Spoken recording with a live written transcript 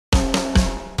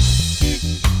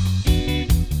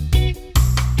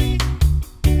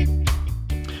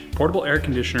Portable air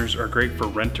conditioners are great for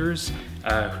renters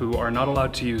who are not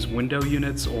allowed to use window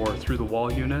units or through the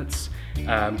wall units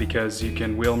because you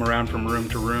can wheel them around from room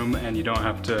to room and you don't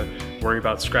have to worry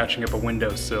about scratching up a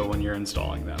windowsill when you're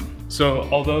installing them. So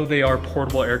although they are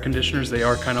portable air conditioners, they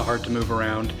are kind of hard to move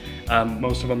around.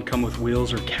 Most of them come with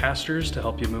wheels or casters to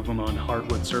help you move them on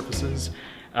hardwood surfaces,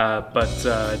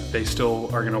 but they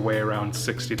still are going to weigh around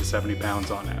 60 to 70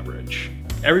 pounds on average.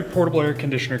 Every portable air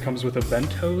conditioner comes with a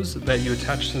vent hose that you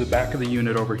attach to the back of the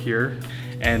unit over here,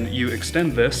 and you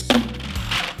extend this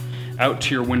out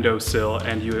to your windowsill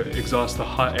and you exhaust the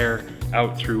hot air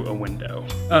out through a window.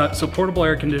 So portable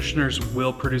air conditioners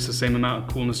will produce the same amount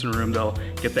of coolness in a room. They'll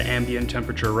get the ambient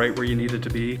temperature right where you need it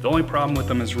to be. The only problem with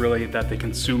them is really that they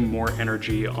consume more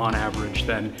energy on average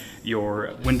than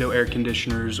your window air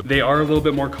conditioners. They are a little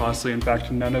bit more costly. In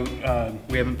fact, we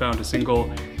haven't found a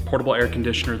single portable air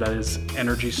conditioner that is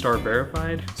ENERGY STAR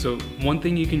verified. So one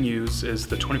thing you can use is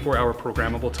the 24-hour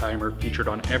programmable timer featured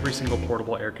on every single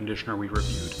portable air conditioner we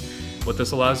reviewed. What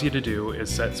this allows you to do is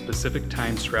set specific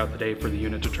times throughout the day for the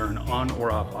unit to turn on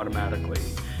or off automatically.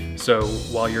 So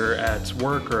while you're at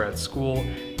work or at school,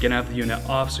 you can have the unit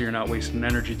off so you're not wasting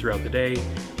energy throughout the day,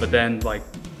 but then like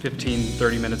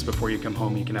 15-30 minutes before you come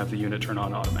home, you can have the unit turn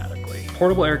on automatically.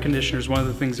 Portable air conditioners, one of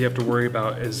the things you have to worry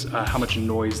about is how much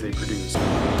noise they produce.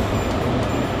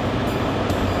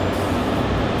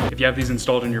 If you have these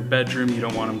installed in your bedroom, you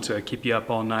don't want them to keep you up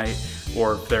all night,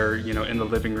 or if they're, in the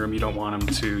living room, you don't want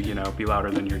them to, be louder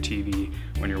than your TV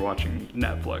when you're watching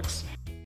Netflix.